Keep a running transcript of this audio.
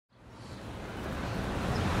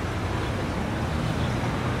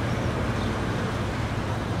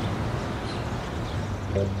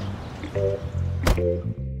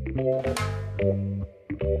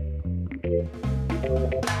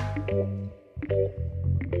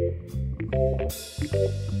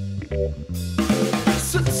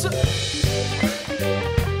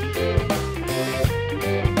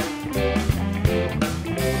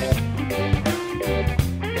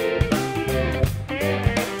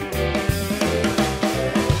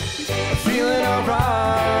Feeling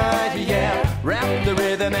alright, yeah. Wrap the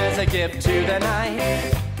rhythm as a gift to the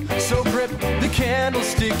night. So grip the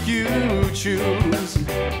candlestick you choose,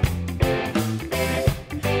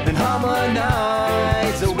 then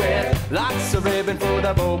harmonize with lots of ribbon for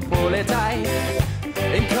the bow, pull it tight,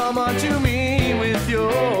 and come on to me with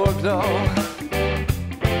your glow.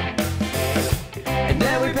 And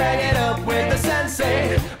then we bang it up with the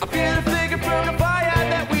sensei. I feel the figure from the fire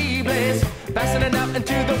that we blaze, passing it out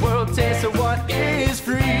into the world, taste of what is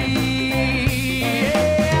free.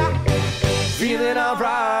 Yeah, feeling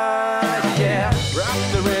alright, yeah. Rock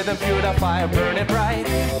the rhythm, fuel the fire, burn it bright.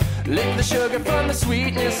 Lick the sugar from the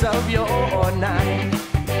sweetness of your night.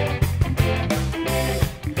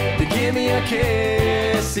 Then give me a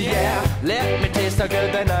kiss, yeah. Let me taste how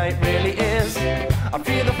good the night really is. I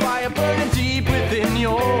feel the fire burning deep within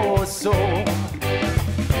your soul.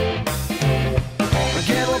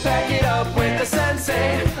 Again we'll pack it up with the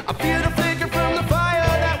sensei. I feel the flicker from the fire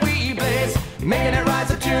that we blaze, making it rise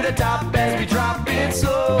up to the top as we drop it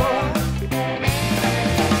slow.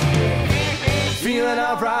 Feeling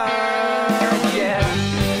alright, yeah.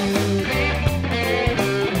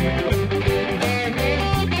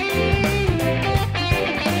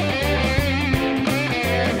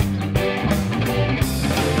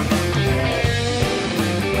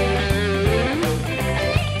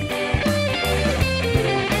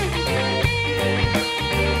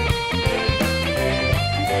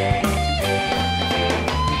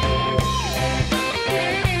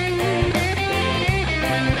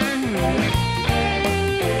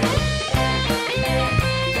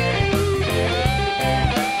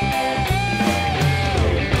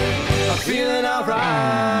 Feeling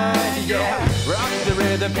alright, yeah. Rock the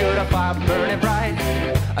rhythm, purify, burn it bright.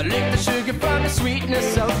 I lick the sugar from the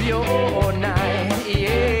sweetness of your night,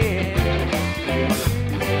 yeah.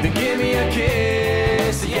 Then give me a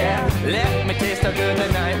kiss, yeah. Let